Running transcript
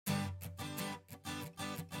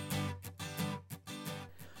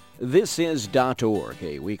This is .org,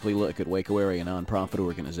 a weekly look at Waco area nonprofit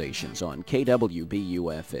organizations on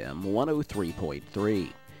KWBU-FM 103.3.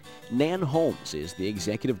 Nan Holmes is the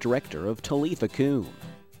executive director of Talitha Koum.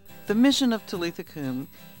 The mission of Talitha Koum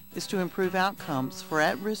is to improve outcomes for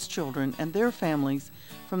at-risk children and their families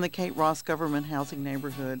from the Kate Ross Government Housing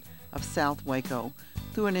Neighborhood of South Waco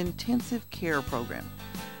through an intensive care program,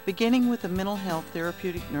 beginning with a mental health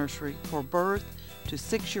therapeutic nursery for birth to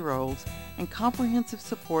 6-year-olds and comprehensive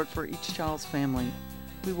support for each child's family.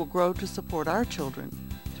 We will grow to support our children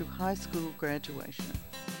through high school graduation.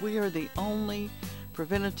 We are the only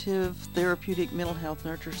preventative therapeutic mental health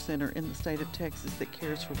nurture center in the state of Texas that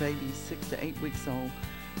cares for babies 6 to 8 weeks old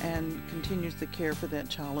and continues the care for that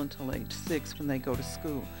child until age 6 when they go to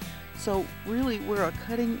school. So really, we're a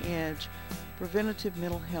cutting-edge preventative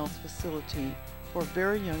mental health facility for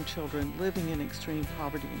very young children living in extreme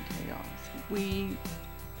poverty and chaos. We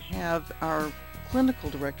have our clinical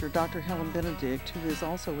director, Dr. Helen Benedict, who is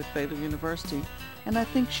also with Baylor University, and I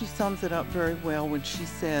think she sums it up very well when she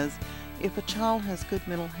says, if a child has good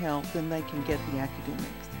mental health, then they can get the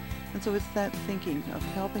academics. And so it's that thinking of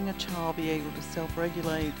helping a child be able to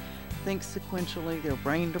self-regulate, think sequentially, their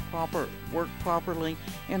brain to work properly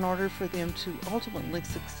in order for them to ultimately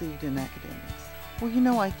succeed in academics.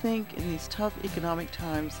 Well, I think in these tough economic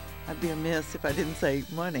times, I'd be amiss if I didn't say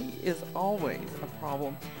money is always a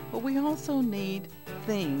problem. But we also need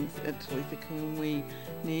things at Talitha Koum. We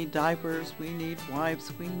need diapers, we need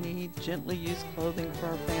wipes, we need gently used clothing for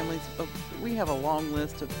our families. We have a long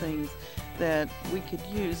list of things that we could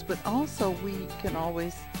use, but also we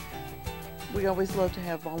always love to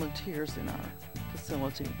have volunteers in our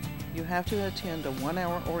facility. You have to attend a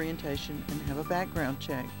 1-hour orientation and have a background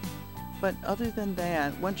check. But other than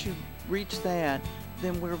that, once you reach that,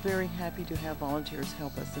 then we're very happy to have volunteers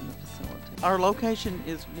help us in the facility. Our location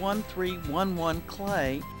is 1311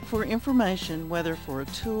 Clay. For information, whether for a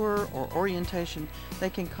tour or orientation,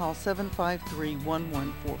 they can call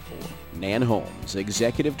 753-1144. Nan Holmes,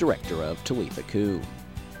 executive director of Talitha Koum.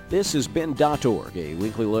 This has been .org, a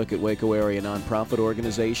weekly look at Waco area nonprofit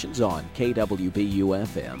organizations on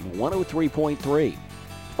KWBU-FM 103.3.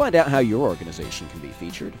 To find out how your organization can be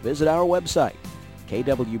featured, visit our website,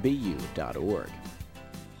 kwbu.org.